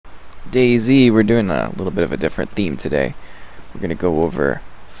DayZ, we're doing a little bit of a different theme today. We're gonna go over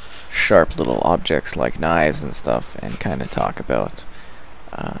sharp little objects like knives and stuff and kind of talk about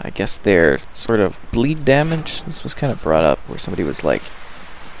I guess their sort of bleed damage. This was kind of brought up where somebody was like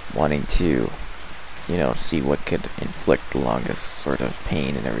wanting to, you know, see what could inflict the longest sort of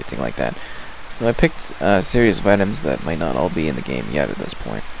pain and everything like that. So I picked a series of items that might not all be in the game yet at this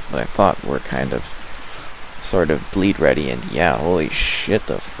point, but I thought were kind of sort of bleed ready, and yeah, holy shit,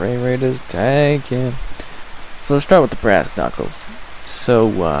 the frame rate is tanking. So let's start with the brass knuckles. So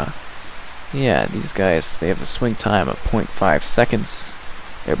yeah, these guys, they have a swing time of 0.5 seconds.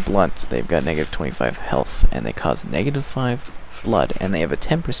 They're blunt, they've got negative 25 health, and they cause negative 5 blood, and they have a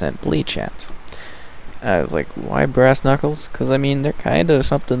 10% bleed chance. I was like, why brass knuckles? Because I mean, they're kind of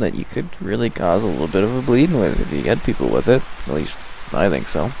something that you could really cause a little bit of a bleeding with if you get people with it. At least I think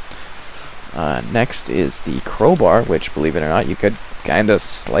so. Next is the crowbar, which, believe it or not, you could kind of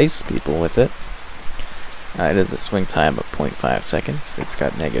slice people with it. It is a swing time of 0.5 seconds. It's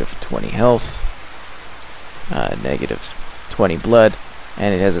got negative 20 health, negative 20 blood,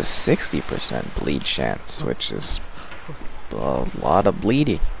 and it has a 60% bleed chance, which is a lot of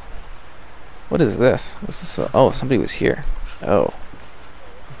bleeding. What is this? What's this? Oh, somebody was here. Oh,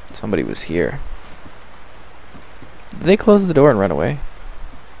 somebody was here. Did they close the door and run away?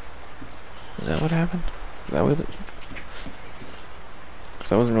 Is that what happened? Is that what it?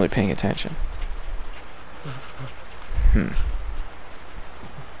 Because I wasn't really paying attention.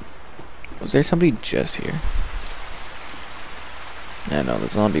 Was there somebody just here? Yeah, no, the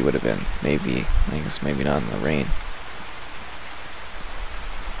zombie would have been maybe, I guess maybe not in the rain.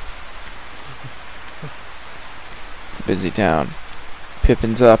 It's a busy town.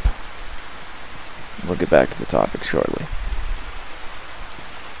 Pippin's up. We'll get back to the topic shortly.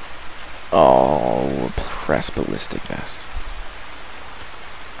 Oh, press ballistic vest.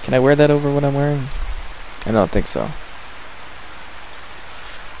 Can I wear that over what I'm wearing? I don't think so.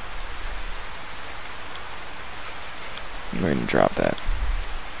 We're gonna drop that.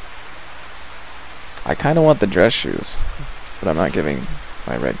 I kind of want the dress shoes, but I'm not giving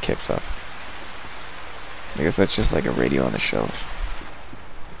my red kicks up. I guess that's just like a radio on the shelf.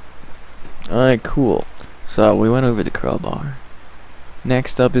 Alright, cool. So we went over the crowbar.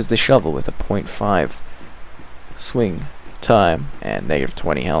 Next up is the shovel with a 0.5 swing time and negative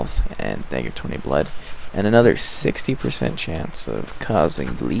 20 health and negative 20 blood and another 60% chance of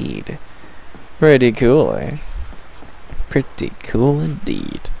causing bleed. Pretty cool, eh? Pretty cool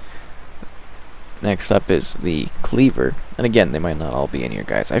indeed. Next up is the cleaver, and again, they might not all be in here,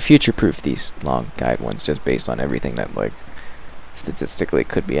 guys. I future-proofed these long guide ones just based on everything that, like, statistically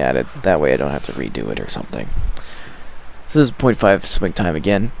could be added. That way I don't have to redo it or something. So this is 0.5 swing time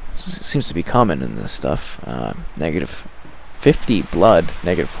again. Seems to be common in this stuff. Negative 50 blood,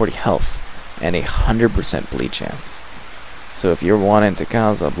 negative 40 health, and a 100% bleed chance. So if you're wanting to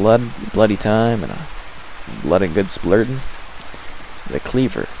cause a bloody time and a blood and good splurting, the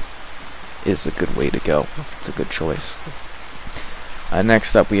cleaver is a good way to go. It's a good choice.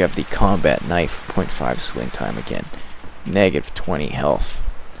 Next up we have the combat knife, 0.5 swing time again. Negative 20 health,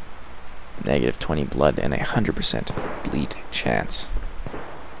 negative 20 blood, and a 100% bleed chance.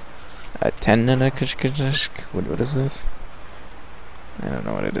 10 and a what is this? I don't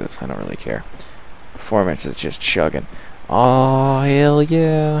know what it is. I don't really care. Performance is just chugging. Oh, hell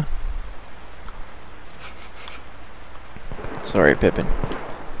yeah. Sorry, Pippin.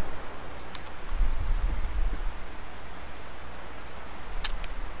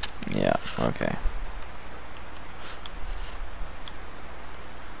 Yeah, okay.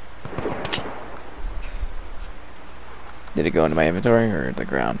 Did it go into my inventory or the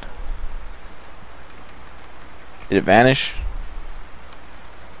ground? Did it vanish?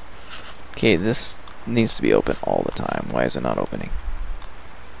 Okay, this needs to be open all the time. Why is it not opening?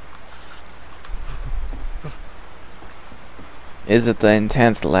 Is it the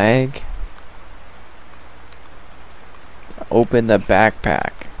intense lag? Open the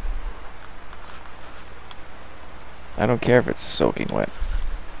backpack. I don't care if it's soaking wet.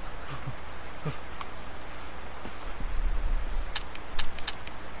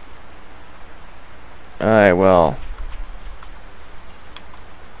 Alright, well.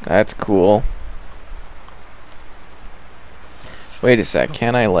 That's cool. Wait a sec,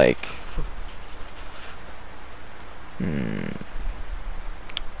 can I like...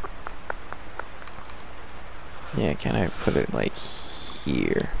 Yeah, can I put it like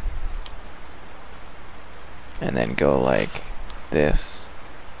here? And then go like this.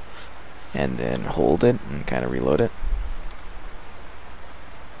 And then hold it and kind of reload it.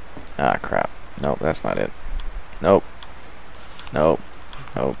 Ah, crap. Nope, that's not it. Nope. Nope.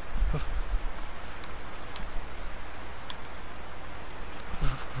 Nope.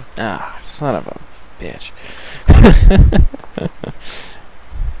 Son of a bitch.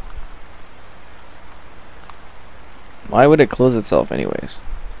 Why would it close itself anyways?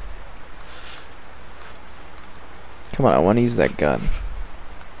 Come on, I want to use that gun.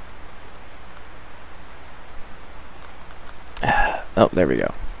 Oh, there we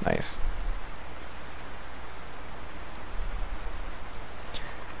go. Nice.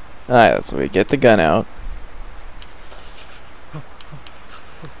 Alright, so we get the gun out.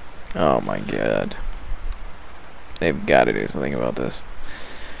 Oh my god. They've got to do something about this.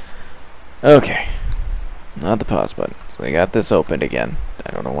 Okay. Not the pause button. So we got this opened again.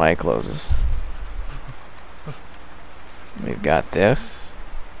 I don't know why it closes. We've got this.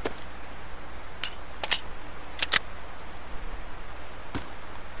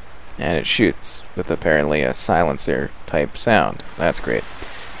 And it shoots with apparently a silencer type sound. That's great.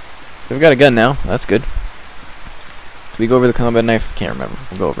 So we've got a gun now. That's good. Did we go over the combat knife? Can't remember.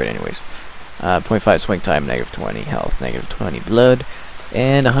 We'll go over it anyways. 0.5 swing time, negative 20 health, negative 20 blood,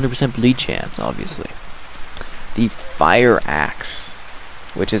 and 100% bleed chance, obviously. The fire axe,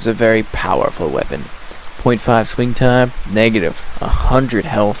 which is a very powerful weapon. 0.5 swing time, negative 100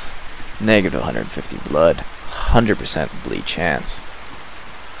 health, negative 150 blood, 100% bleed chance.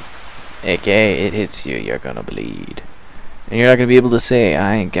 AKA, it hits you, you're gonna bleed. And you're not gonna be able to say,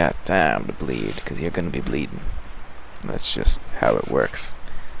 I ain't got time to bleed, because you're gonna be bleeding. That's just how it works.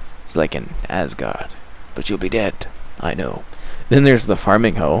 It's like in Asgard, but you'll be dead. I know. Then there's the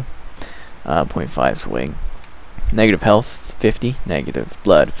farming hoe, 0.5 swing, negative health 50, negative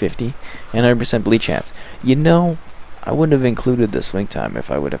blood 50, and 100% bleed chance. You know, I wouldn't have included the swing time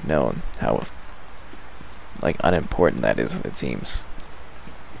if I would have known how like unimportant that is. It seems.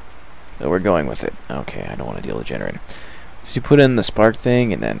 So we're going with it. Okay, I don't want to deal with generator. So you put in the spark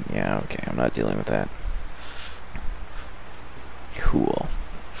thing, and then yeah, okay, I'm not dealing with that. Cool.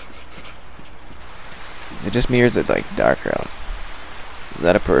 Is it just me or is it like darker out? Is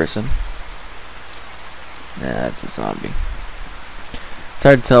that a person? Nah, that's a zombie. It's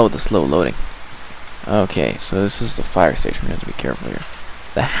hard to tell with the slow loading. Okay, so this is the fire station. We have to be careful here.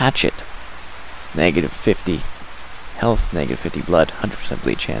 The hatchet. Negative 50 health, negative 50 blood, 100%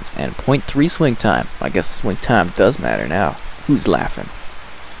 bleed chance, and 0.3 swing time. I guess the swing time does matter now. Who's laughing?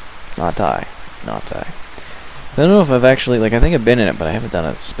 Not I. Not I. I don't know if I've actually, like, I think I've been in it, but I haven't done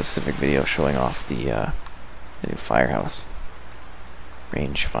a specific video showing off the new firehouse.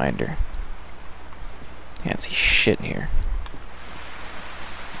 Range finder. Can't see shit in here.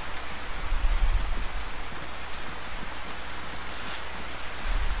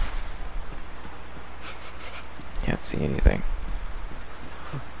 Can't see anything.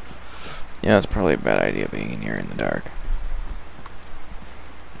 Yeah, it's probably a bad idea being in here in the dark.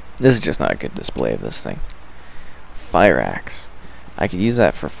 This is just not a good display of this thing. Fire axe. I could use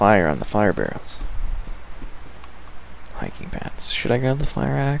that for fire on the fire barrels. Hiking pants. Should I grab the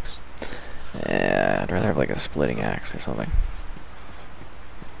fire axe? Yeah, I'd rather have like a splitting axe or something.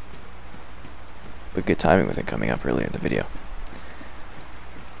 But good timing with it coming up earlier in the video.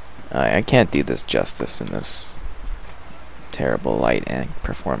 I can't do this justice in this terrible light and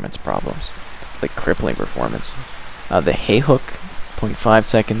performance problems. Like crippling performance. The hay hook, 0.5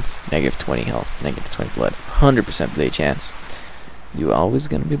 seconds, negative 20 health, negative 20 blood, 100% bleed chance. You always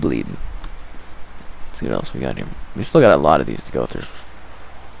gonna be bleeding. Let's see what else we got here. We still got a lot of these to go through.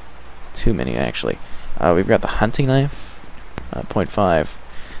 Too many actually. We've got the hunting knife, 0.5.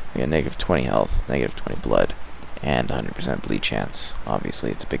 We got negative 20 health, negative 20 blood, and 100% bleed chance.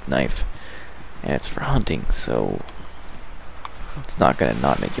 Obviously, it's a big knife, and it's for hunting, so it's not gonna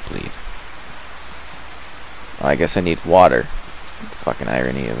not make you bleed. Well, I guess I need water. Fucking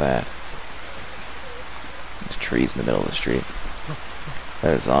irony of that. There's trees in the middle of the street.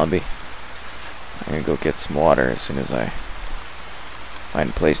 That a zombie. I'm gonna go get some water as soon as I find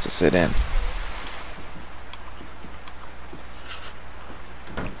a place to sit in.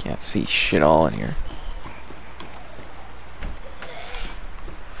 Can't see shit all in here.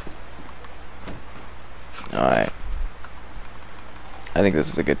 Alright. I think this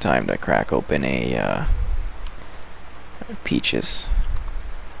is a good time to crack open a peaches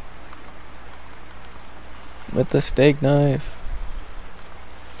with the steak knife.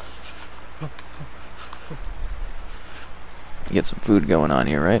 Get some food going on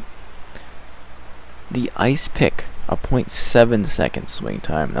here, right? The ice pick, a 0.7 second swing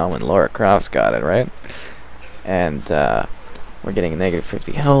time. Now when Laura Croft got it, right? And we're getting a negative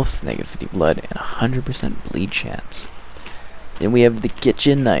 50 health, negative 50 blood, and 100% bleed chance. Then we have the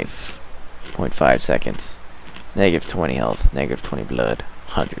kitchen knife, 0.5 seconds, negative 20 health, negative 20 blood,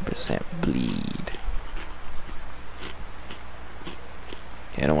 100% bleed.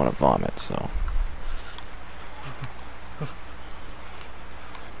 I don't want to vomit, so.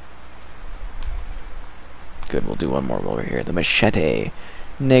 Good, we'll do one more while we're here. The machete.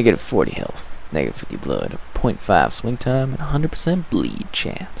 Negative 40 health, negative 50 blood, 0.5 swing time, and 100% bleed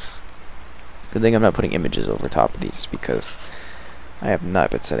chance. Good thing I'm not putting images over top of these because I have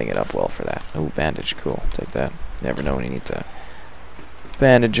not been setting it up well for that. Oh, bandage, cool. Take that. Never know when you need to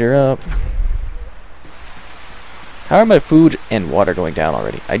bandage her up. How are my food and water going down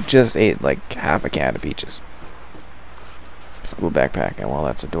already? I just ate like half a can of peaches. School backpack, and well,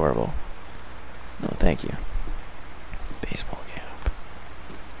 that's adorable. No, thank you. Baseball cap.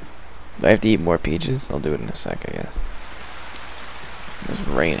 Do I have to eat more peaches? I'll do it in a sec, I guess. There's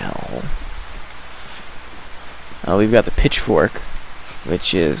rain hell. We've got the pitchfork,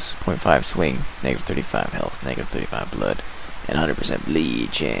 which is 0.5 swing, negative 35 health, negative 35 blood, and 100%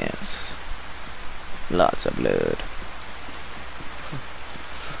 bleed chance. Lots of blood.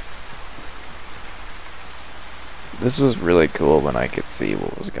 This was really cool when I could see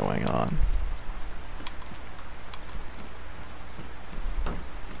what was going on.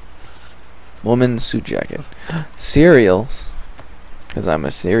 Woman's suit jacket. Cereals. Because I'm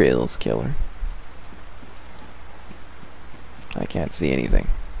a cereals killer. I can't see anything.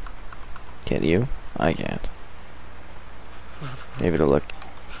 Can you? I can't. Maybe it'll look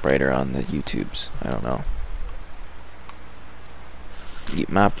brighter on the YouTubes. I don't know. Eat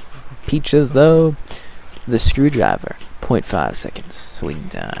my peaches though. The screwdriver. 0.5 seconds. Swing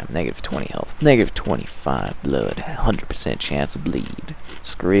time. Negative 20 health. Negative 25 blood. 100% chance of bleed.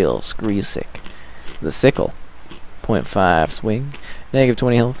 Scree sick. The sickle. 0.5 swing. Negative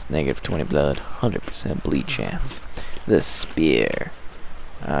 20 health. Negative 20 blood. 100% bleed chance. The spear.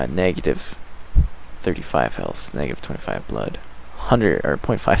 Negative 35 health. Negative 25 blood. 100 or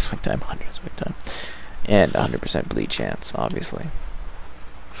 0.5 swing time. 100 swing time. And 100% bleed chance, obviously.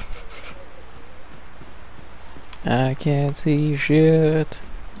 I can't see shit.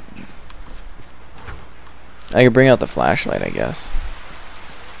 I could bring out the flashlight, I guess.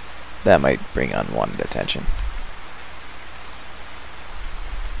 That might bring unwanted attention.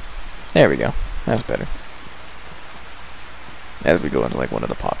 There we go. That's better. As we go into like one of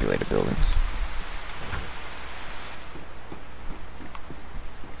the populated buildings.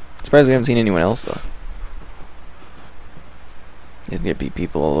 Surprised we haven't seen anyone else though. There'd be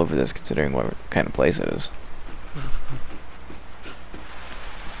people all over this considering what kind of place it is.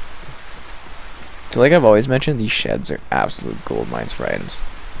 So like I've always mentioned, these sheds are absolute gold mines for items.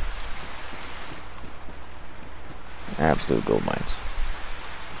 Absolute gold mines.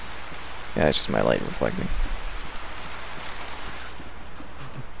 Yeah, it's just my light reflecting.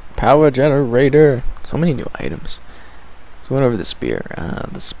 Power generator! So many new items. So we went over the spear.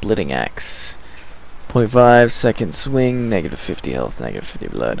 The splitting axe. 0.5 second swing, negative 50 health, negative 50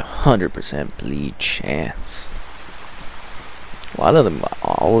 blood, 100% bleed chance. A lot of them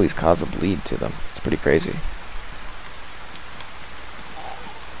always cause a bleed to them. It's pretty crazy.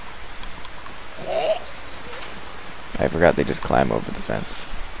 I forgot they just climb over the fence.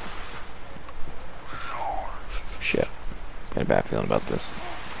 Shit. Got a bad feeling about this.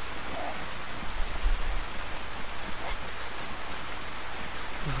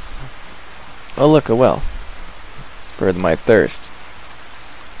 Oh look, a well. For my thirst.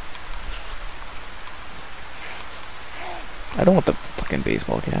 I don't want the fucking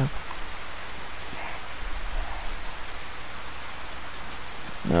baseball cap.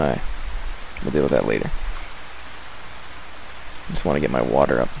 Alright. We'll deal with that later. I just want to get my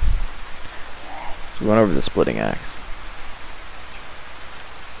water up. So we went over the splitting axe.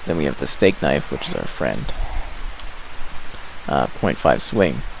 Then we have the steak knife, which is our friend. 0.5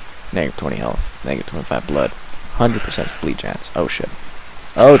 swing. Negative 20 health. Negative 25 blood. 100% bleed chance. Oh shit.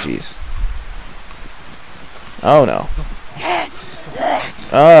 Oh jeez. Oh no.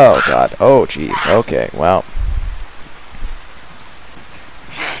 Oh god. Oh jeez. Okay, well.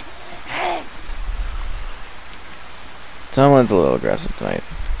 Someone's a little aggressive tonight.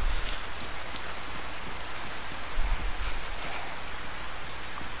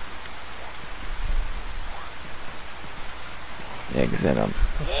 Exit him.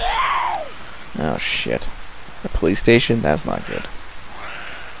 Oh shit. The police station? That's not good.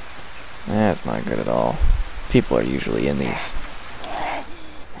 That's not good at all. People are usually in these.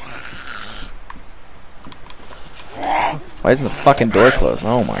 Why isn't the fucking door closed?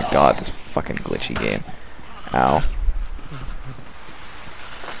 Oh my god, this fucking glitchy game. Ow.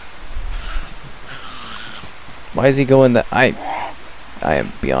 Why is he going that? I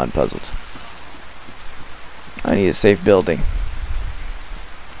am beyond puzzled. I need a safe building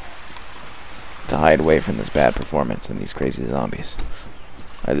to hide away from this bad performance and these crazy zombies.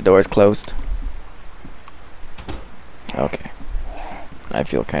 Are the doors closed? Okay. I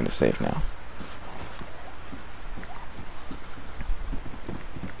feel kind of safe now.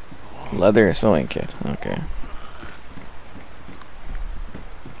 Leather sewing kit. Okay.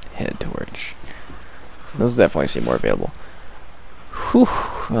 Head torch. Those definitely seem more available. Whew.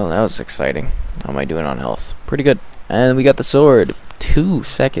 Well, that was exciting. How am I doing on health? Pretty good. And we got the sword.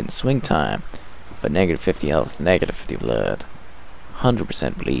 2-second swing time. But negative 50 health, negative 50 blood.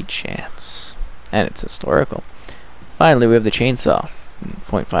 100% bleed chance. And it's historical. Finally, we have the chainsaw.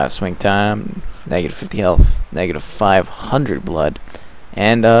 0.5 swing time, negative 50 health, negative 500 blood,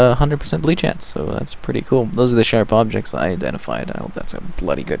 and 100% bleed chance. So that's pretty cool. Those are the sharp objects I identified. I hope that's a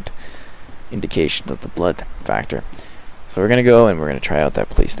bloody good indication of the blood factor. So we're going to go and we're going to try out that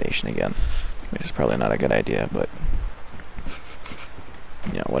police station again. Which is probably not a good idea, but,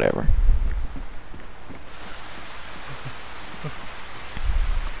 you know, whatever.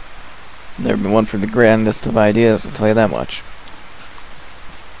 Never been one for the grandest of ideas, I'll tell you that much.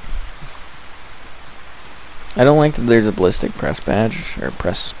 I don't like that there's a ballistic press badge, or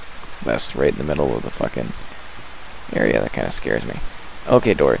press vest right in the middle of the fucking area. That kind of scares me.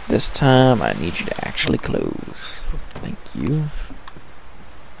 Okay, door, this time I need you to actually close. Thank you.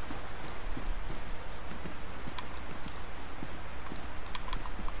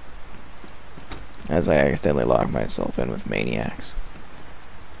 As I accidentally lock myself in with maniacs.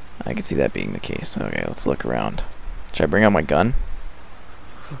 I can see that being the case. Okay, let's look around. Should I bring out my gun?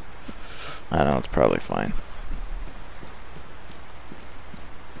 I don't know, it's probably fine.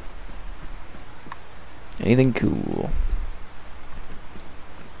 Anything cool?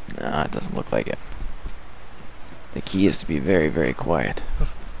 Nah, it doesn't look like it. The key is to be very, very quiet.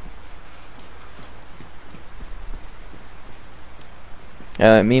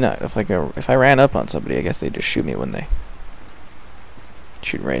 I mean, if I ran up on somebody, I guess they'd just shoot me, wouldn't they?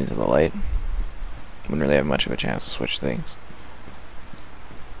 Shoot right into the light. Wouldn't really have much of a chance to switch things.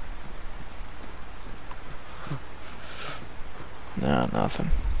 No, nothing.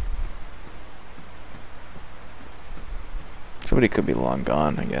 Somebody could be long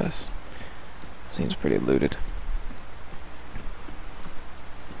gone, I guess. Seems pretty looted.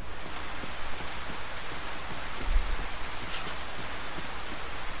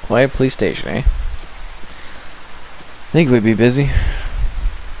 Quiet police station, eh? I think we'd be busy.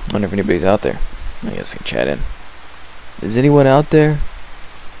 Wonder if anybody's out there. I guess I can chat in. Is anyone out there?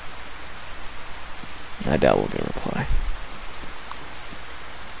 I doubt we'll get a reply.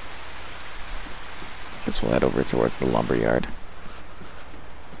 Guess we'll head over towards the lumber yard.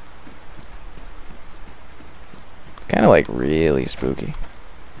 Kind of like really spooky.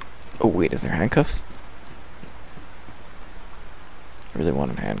 Oh wait, is there handcuffs? I really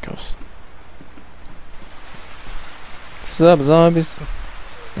wanted handcuffs. What's up, zombies?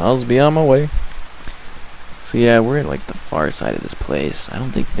 I'll be on my way. So yeah, we're in like the far side of this place. I don't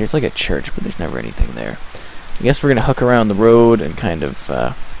think there's like a church, but there's never anything there. I guess we're gonna hook around the road and kind of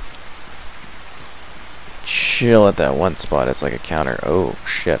chill at that one spot. It's like a counter. Oh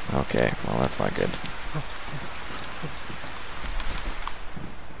shit. Okay, well that's not good.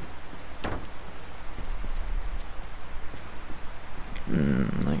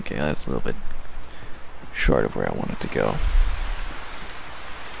 Okay, that's a little bit short of where I wanted to go.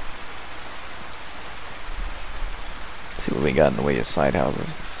 Let's see what we got in the way of side houses.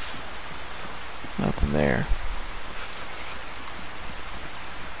 Nothing there.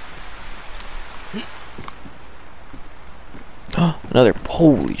 Oh, another.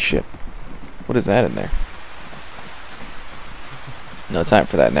 Holy shit. What is that in there? No time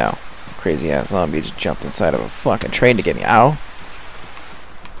for that now. Crazy ass zombie just jumped inside of a fucking train to get me. Ow.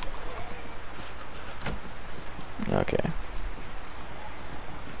 Okay.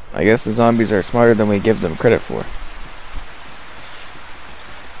 I guess the zombies are smarter than we give them credit for.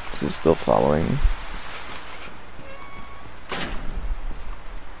 Is this still following?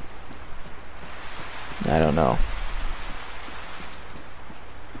 I don't know.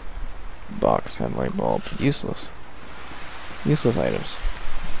 Box, headlight bulb. Useless. Useless items.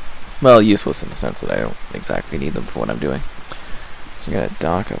 Well, useless in the sense that I don't exactly need them for what I'm doing. So we got a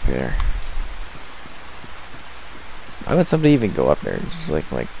dock up here. Why would somebody even go up there? Just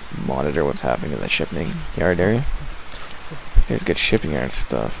like monitor what's happening in the shipping yard area. There's good shipping yard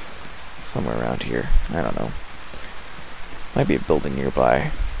stuff somewhere around here. I don't know. Might be a building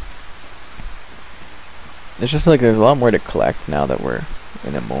nearby. It's just like there's a lot more to collect now that we're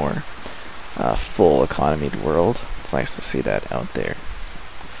in a more full economy world. It's nice to see that out there.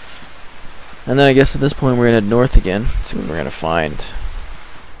 And then I guess at this point we're gonna head north again. See what we're gonna find.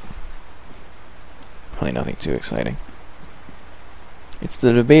 Probably nothing too exciting. It's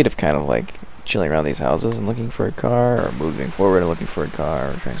the debate of kind of like chilling around these houses and looking for a car, or moving forward and looking for a car,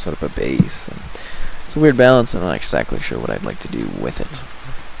 or trying to set up a base. And it's a weird balance. I'm not exactly sure what I'd like to do with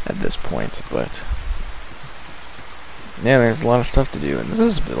it at this point, but yeah, there's a lot of stuff to do, and this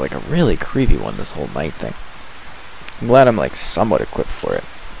is like a really creepy one, this whole night thing. I'm glad I'm like somewhat equipped for it.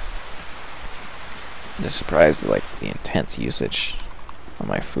 I'm just surprised at like the intense usage on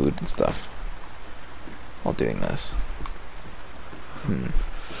my food and stuff while doing this.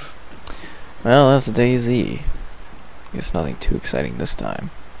 Well, that's DayZ. Guess nothing too exciting this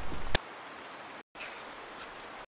time.